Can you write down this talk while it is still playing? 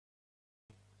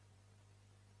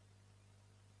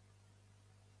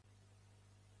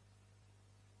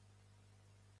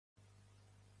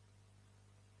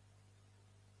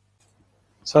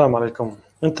السلام عليكم.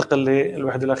 ننتقل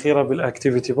للوحدة الأخيرة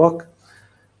بالأكتيفيتي بوك.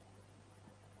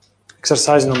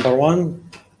 Exercise number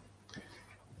 1.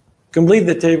 Complete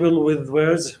the table with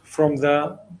words from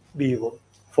the people.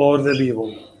 For the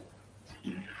people.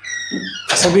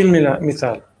 على سبيل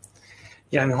المثال،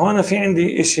 يعني هون في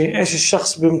عندي إشي، إيش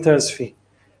الشخص بيمتاز فيه؟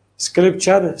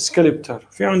 sculptor.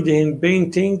 في عندي هنا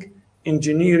painting,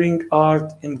 engineering,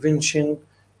 art, invention,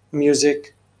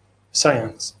 music,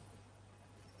 science.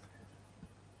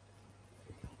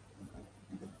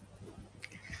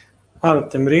 هذا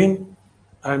التمرين،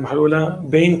 هاي المحلولة: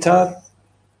 painter,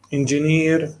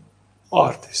 engineer,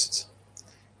 artist,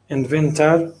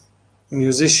 inventor,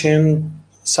 musician,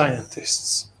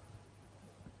 scientists.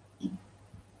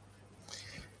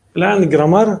 الآن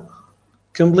grammar.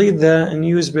 Complete the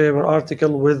newspaper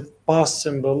article with past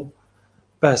simple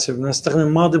passive.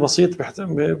 نستخدم ماضي بسيط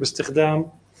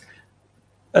باستخدام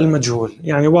المجهول،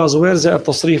 يعني was where زائد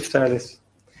تصريف ثالث.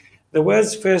 The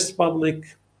world's first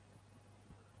public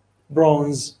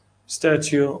bronze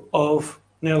statue of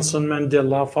Nelson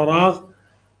Mandela فراغ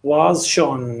was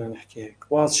shown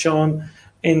was shown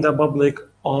in the public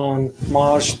on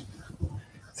March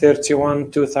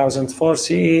 31, 2004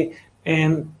 CE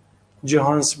in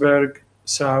Johannesburg,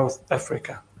 South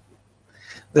Africa.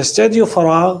 The statue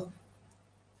فراغ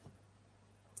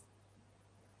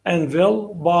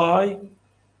unveiled by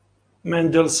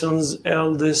Mendelssohn's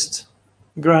eldest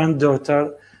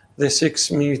granddaughter, the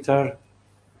 6-meter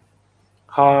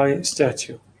high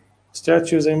statue.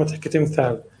 statue زي ما تحكي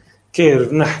تمثال،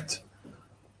 curve نحت،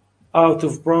 out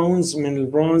of bronze من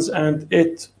البرونز، and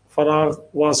it فراغ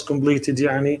was completed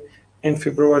يعني in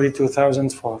February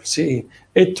 2004 CE.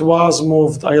 It was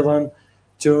moved أيضا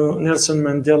to Nelson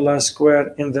Mandela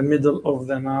Square in the middle of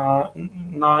the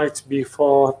night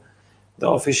before the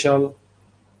official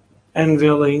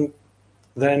unveiling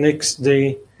the next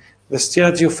day. The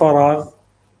statue فراغ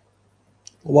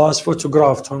was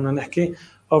photographed هنا نحكي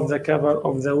of the cover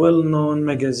of the well-known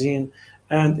magazine,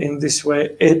 and in this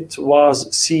way it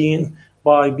was seen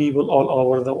by people all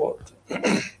over the world.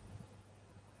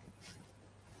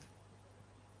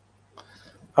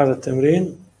 هذا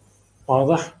التمرين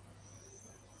واضح.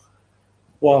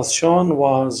 was shown,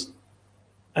 was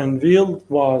unveiled,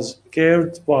 was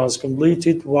carved, was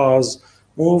completed, was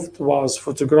moved, was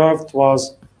photographed,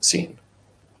 was seen.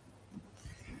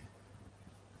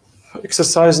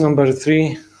 Exercise number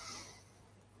 3.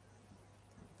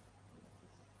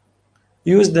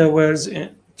 Use the words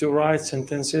to write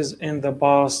sentences in the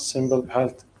past simple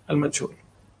بحالة المجهول.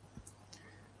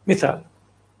 مثال: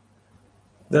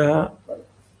 The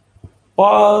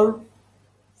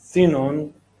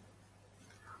Parthenon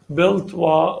built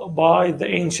by the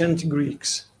ancient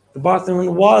Greeks. The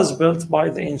Parthenon was built by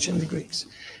the ancient Greeks.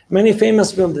 Many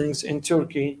famous buildings in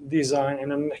Turkey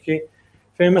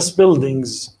famous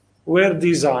buildings were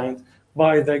designed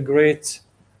by the great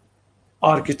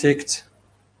architect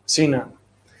Sinan.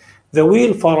 The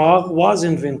wheel فراغ was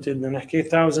invented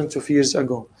thousands of years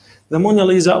ago. The Mona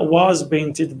Lisa was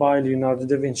painted by Leonardo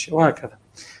da Vinci. وهكذا.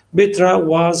 Petra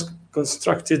was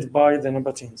constructed by the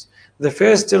Nabateans. The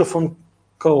first telephone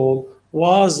call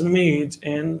was made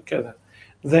in كذا.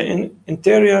 The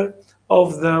interior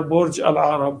of the Burj Al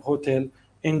Arab Hotel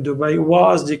in Dubai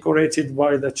was decorated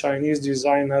by the Chinese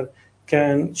designer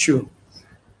Can Chu.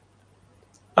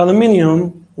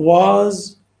 Aluminium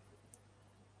was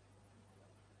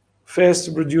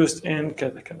first produced in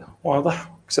كذا كذا. واضح؟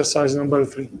 Exercise number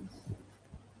 3.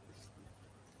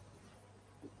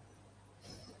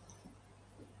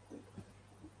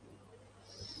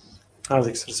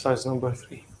 هذا exercise number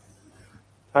 3.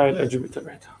 هاي الأجوبة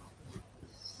تبعتها.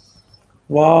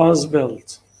 Was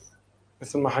built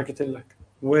مثل ما حكيت لك.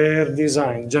 Were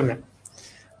designed جمع.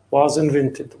 Was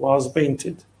invented. Was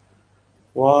painted.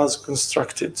 Was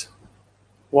constructed.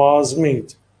 Was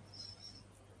made.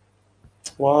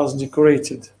 Was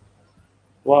decorated.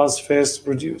 Was first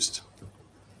produced.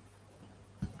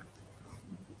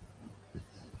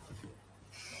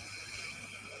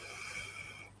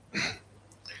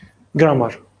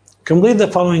 Grammar. Complete the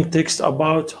following text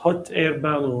about hot air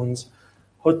balloons.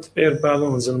 Hot air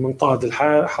balloons المنطاد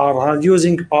الحار هذا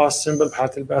using past simple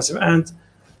بحالة الباسف and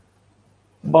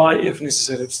by if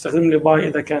necessary. بتستخدم لي by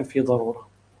إذا كان في ضرورة.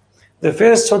 The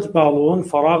first hot balloon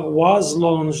فراغ was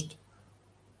launched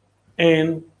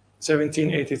in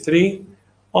 1783.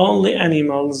 Only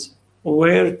animals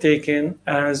were taken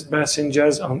as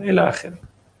passengers on إلى آخره.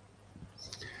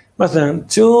 مثلا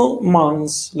 2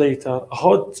 months later a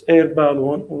hot air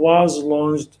balloon was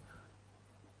launched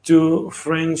to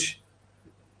French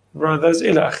brothers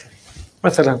إلى آخره.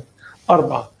 مثلا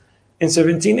 4 in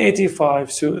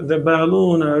 1785 so the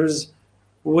ballooners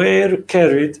were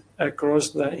carried across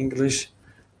the English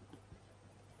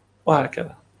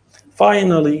وهكذا.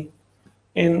 Finally,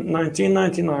 in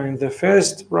 1999, the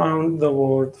first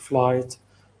round-the-world flight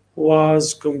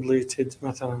was completed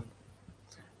مثلا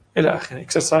إلى آخره.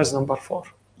 Exercise number 4.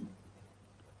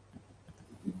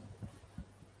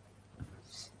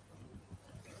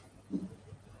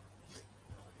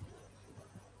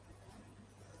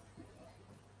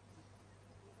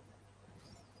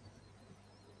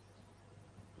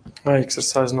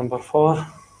 Exercise number 4.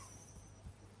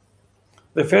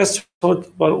 The first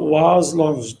football was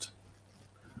launched.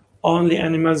 Only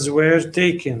animals were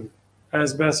taken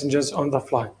as passengers on the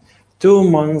flight. 2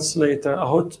 months later, a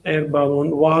hot air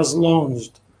balloon was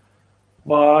launched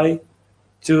by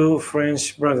 2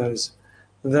 French brothers,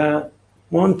 the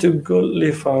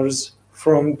Montgolfiers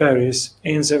from Paris.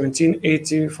 In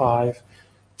 1785,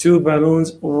 2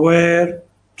 balloons were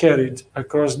carried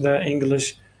across the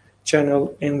English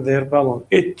Channel in their balloon.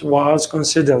 It was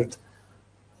considered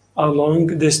a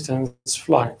long-distance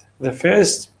flight. The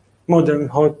first modern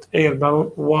hot air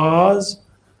balloon was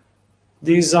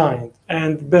designed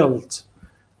and built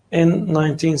in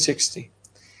 1960.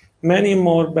 Many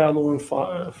more balloon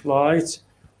flights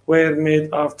were made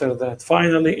after that.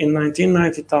 Finally, in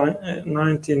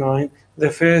 1999, the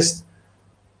first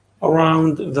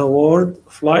around-the-world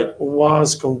flight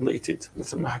was completed.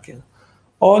 مثل ما حكينا.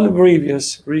 All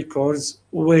previous records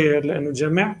were لأنه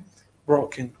جمع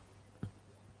broken.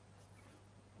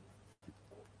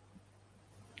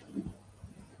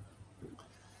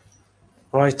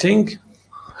 Writing.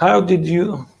 How did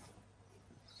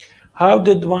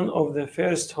one of the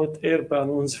first hot air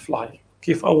balloons fly?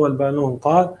 كيف أول بالون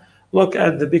طار؟ Look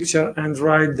at the picture and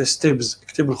write the steps.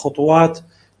 اكتب الخطوات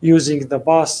using the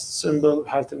past symbol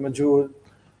بحالة المجهول.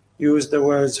 Use the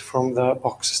words from the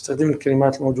box. استخدم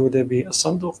الكلمات الموجودة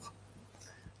بالصندوق.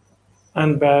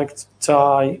 Unpacked,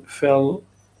 tie, fill,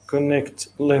 connect,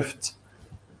 lift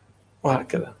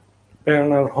وهكذا.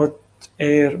 Burner, hot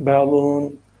air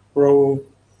balloon, rope,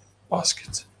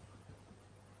 basket.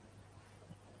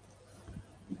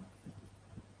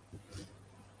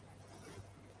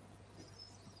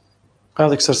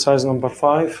 هذا exercise number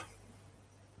 5.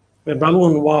 The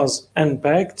balloon was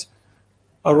unpacked.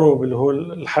 A rope اللي هو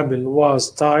الحبل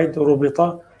was tied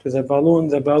ربط to the balloon.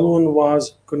 The balloon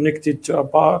was connected to a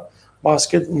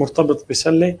basket مرتبط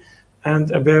بسلة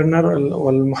and a burner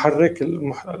والمحرك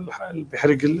اللي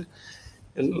بيحرق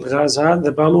الغاز هذا.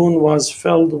 The balloon was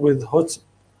filled with hot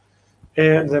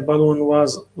air. The balloon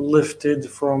was lifted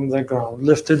from the ground.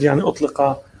 Lifted يعني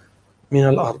أطلق من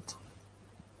الأرض.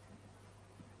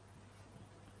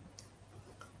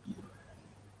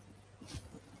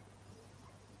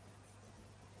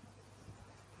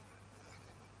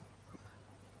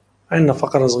 عندنا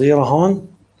فقرة صغيرة هون.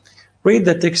 Read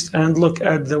the text and look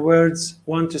at the words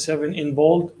 1 to 7 in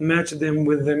bold. Match them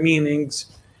with the meanings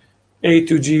A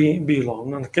to G below.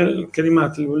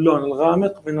 الكلمات اللي باللون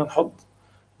الغامق بدنا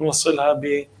نوصلها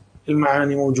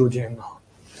بالمعاني موجودة عندنا.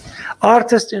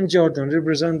 Artists in Jordan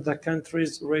represent the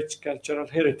country's rich cultural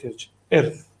heritage.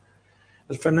 إرث.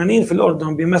 الفنانين في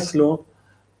الأردن بيمثلوا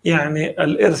يعني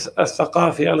الإرث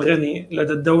الثقافي الغني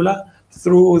لدى الدولة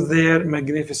through their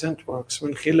magnificent works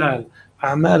من خلال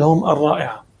أعمالهم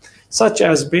الرائعة such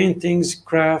as paintings,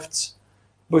 crafts,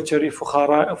 pottery,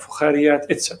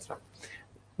 فخاريات etc.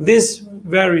 This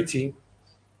variety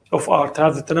of art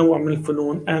هذا التنوع من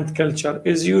الفنون and culture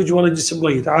is usually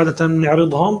displayed عادة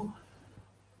نعرضهم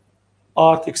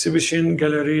art exhibition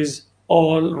galleries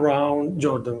all around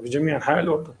Jordan في جميع أنحاء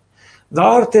الأردن. The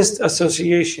Artists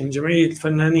Association جمعية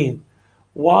الفنانين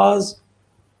was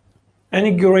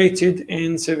inaugurated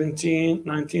in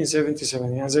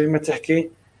 1977 يعني زي ما تحكي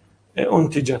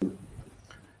أنتجت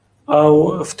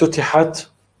أو افتتحت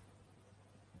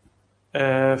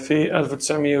في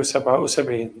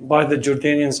 1977 by the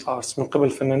Jordanian artists من قبل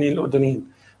الفنانين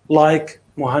الأردنيين like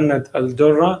مهند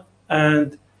الدرة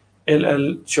and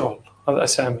الشول. هذا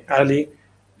أسامي علي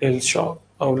الشول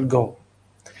أو الجو.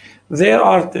 Their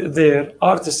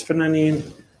artists فنانين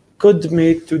could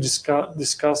meet to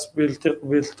discuss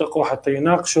بيلتقوا حتى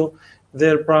يناقشوا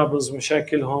their problems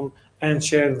مشاكلهم and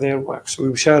share their works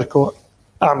ويشاركوا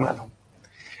أعمالهم.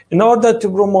 In order to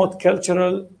promote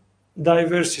cultural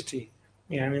diversity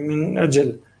يعني من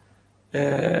أجل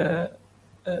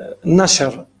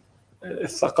نشر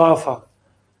الثقافة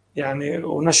يعني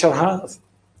ونشرها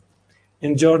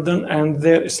in Jordan and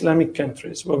their Islamic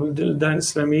countries وبالبلدان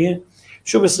الإسلامية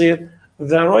شو بصير؟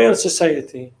 The Royal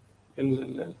Society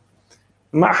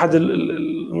المعهد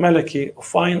الملكي of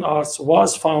Fine Arts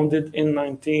was founded in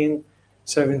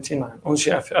 1979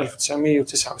 أنشئ في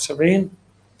 1979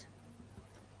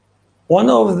 One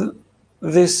of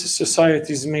this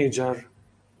society's major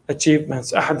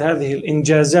achievements, أحد هذه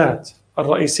الإنجازات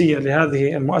الرئيسية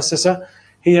لهذه المؤسسة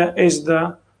هي is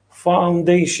the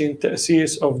foundation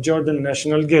تأسيس of Jordan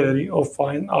National Gallery of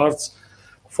Fine Arts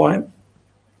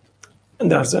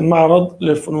المعرض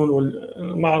للفنون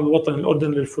المعرض الوطني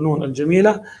الأردني للفنون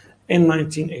الجميلة in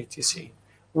 1983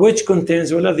 which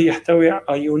contains والذي يحتوي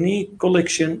a unique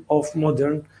collection of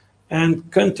modern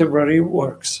and contemporary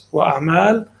works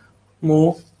وأعمال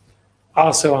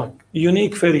معاصرة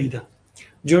unique فريدة.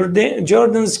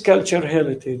 Jordan's culture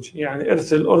heritage يعني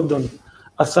إرث الأردن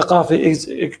الثقافي is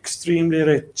extremely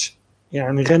rich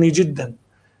يعني غني جدا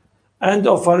and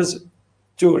offers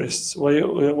tourists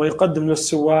ويقدم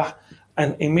للسواح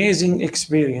an amazing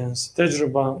experience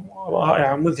تجربة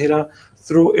رائعة مذهلة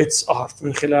through its art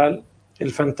من خلال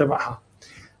الفن تبعها.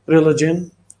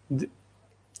 Religion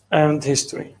and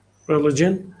history.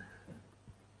 Religion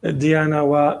الديانة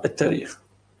والتاريخ.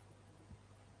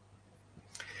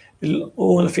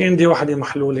 وفي عندي واحدة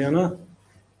محلولة أنا.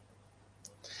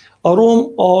 A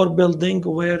room or building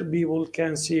where people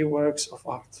can see works of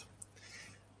art.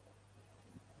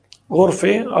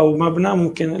 غرفة أو مبنى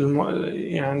ممكن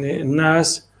يعني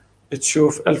الناس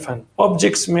تشوف الفن.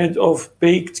 Objects made of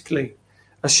baked clay.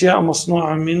 أشياء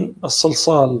مصنوعة من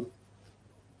الصلصال.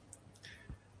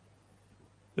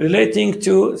 Relating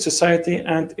to society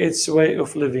and its way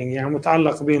of living يعني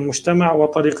متعلق بالمجتمع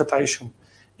وطريقة عيشهم.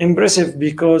 Impressive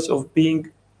because of being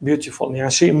beautiful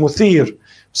يعني شيء مثير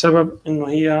بسبب إنه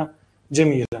هي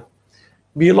جميلة.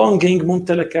 Belonging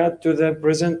ممتلكات to the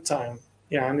present time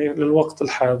يعني للوقت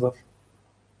الحاضر.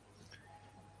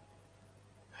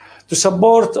 To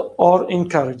support or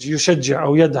encourage يشجع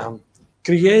أو يدعم.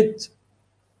 Create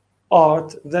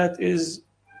art that is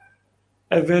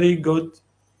a very good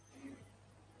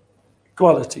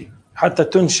quality حتى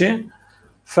تنشئ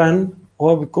فن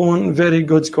وهو بيكون very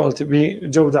good quality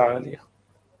بجودة عالية.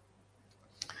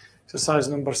 Exercise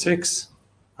number 6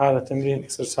 هذا تمرين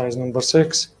exercise number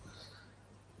 6.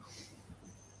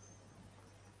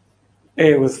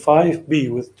 A with 5, B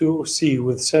with 2, C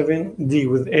with 7, D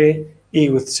with A, E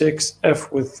with 6,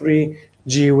 F with 3,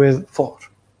 G with 4.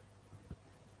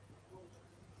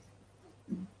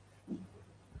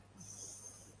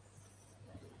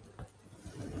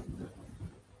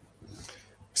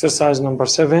 Exercise number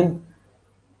 7.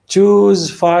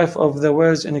 Choose 5 of the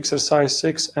words in exercise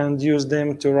 6 and use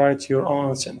them to write your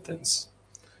own sentences.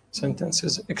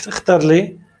 اختر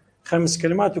لي 5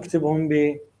 كلمات واكتبهم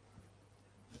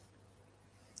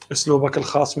بأسلوبك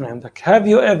الخاص من عندك. Have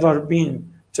you ever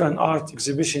been to an art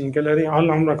exhibition gallery؟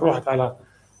 هل عمرك رحت على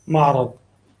معرض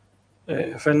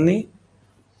فني؟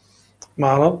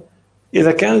 معرض.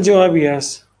 إذا كان الجواب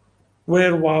yes,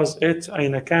 where was it؟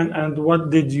 أين كان؟ and what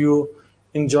did you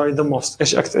enjoy the most؟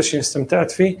 إيش أكثر شيء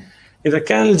استمتعت فيه؟ إذا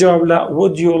كان الجواب لا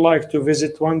would you like to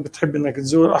visit one؟ بتحب إنك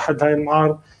تزور أحد هاي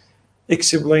المعارض.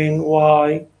 explain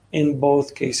why in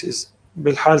both cases.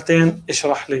 بالحالتين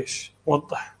اشرح ليش.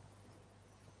 وضح.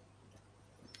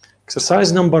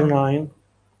 Exercise number 9.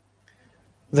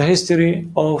 The history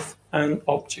of an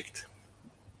object.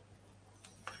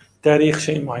 تاريخ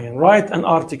شيء معين. Write an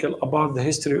article about the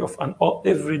history of an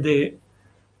everyday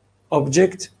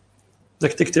object.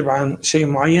 بدك تكتب عن شيء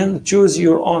معين. Choose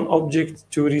your own object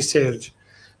to research.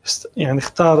 يعني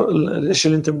اختار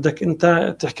الشيء اللي انت بدك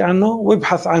انت تحكي عنه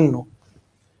وابحث عنه.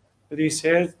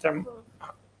 Research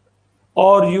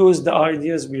or use the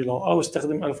ideas below أو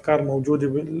استخدم الأفكار موجودة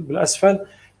بالأسفل.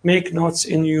 Make notes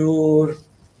in your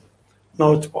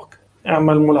notebook.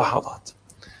 اعمل ملاحظات.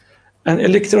 An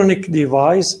electronic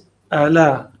device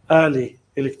آلة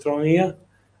إلكترونية.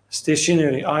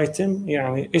 Stationary item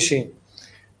يعني إشي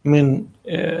من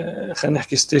خلينا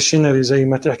نحكي stationary زي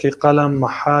ما تحكي قلم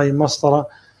محاي مسطرة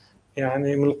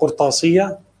يعني من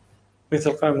القرطاسية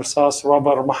مثل قلم رصاص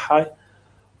رابر محاي.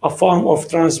 A form of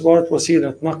transport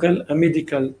وسيلة نقل. A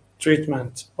medical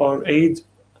treatment or aid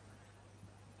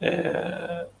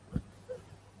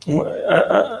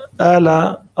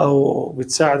آلة أو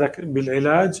بتساعدك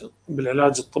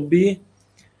بالعلاج الطبي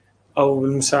أو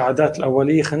بالمساعدات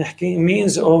الأولية خلينا نحكي.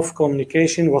 means of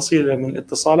communication وسيلة من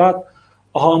الاتصالات.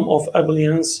 A home of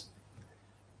appliance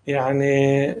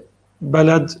يعني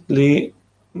بلد لآلة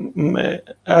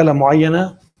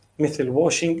معينة مثل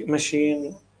washing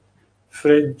machine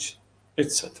fridge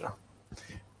etc.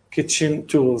 kitchen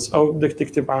tools أو بدك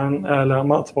تكتب عن آلة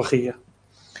مطبخية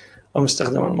أو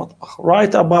مستخدمة المطبخ.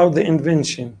 Write about the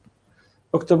invention.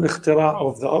 اكتب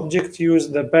الاختراع of the object. Use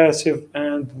the passive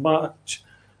and much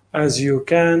as you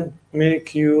can.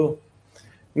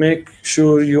 Make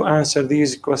sure you answer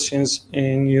these questions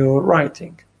in your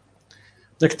writing.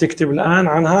 بدك تكتب الآن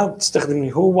عنها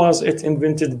بتستخدمي who was it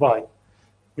invented by،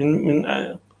 من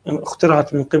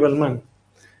اخترعت من قبل من،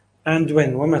 and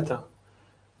when ومتى.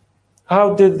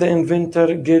 how did the inventor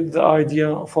get the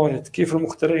idea for it، كيف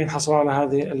المخترعين حصلوا على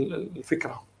هذه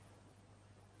الفكرة.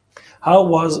 how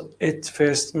was it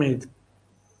first made،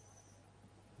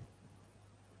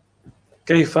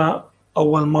 كيف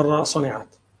أول مرة صنعت.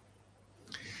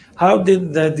 how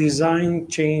did the design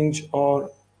change or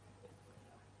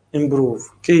improve،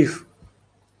 كيف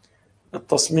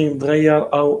التصميم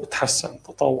تغير أو تحسن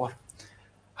تطور.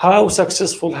 how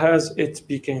successful has it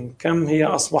become، كم هي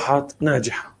أصبحت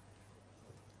ناجحة.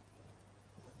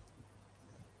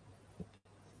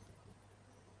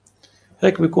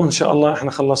 هيك بيكون إن شاء الله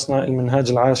إحنا خلصنا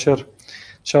المنهاج العاشر.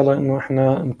 إن شاء الله إنه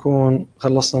إحنا نكون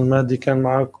خلصنا المادة. كان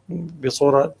معكم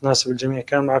بصورة تناسب الجميع،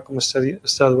 كان معكم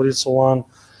أستاذ وليد صوان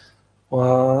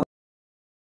و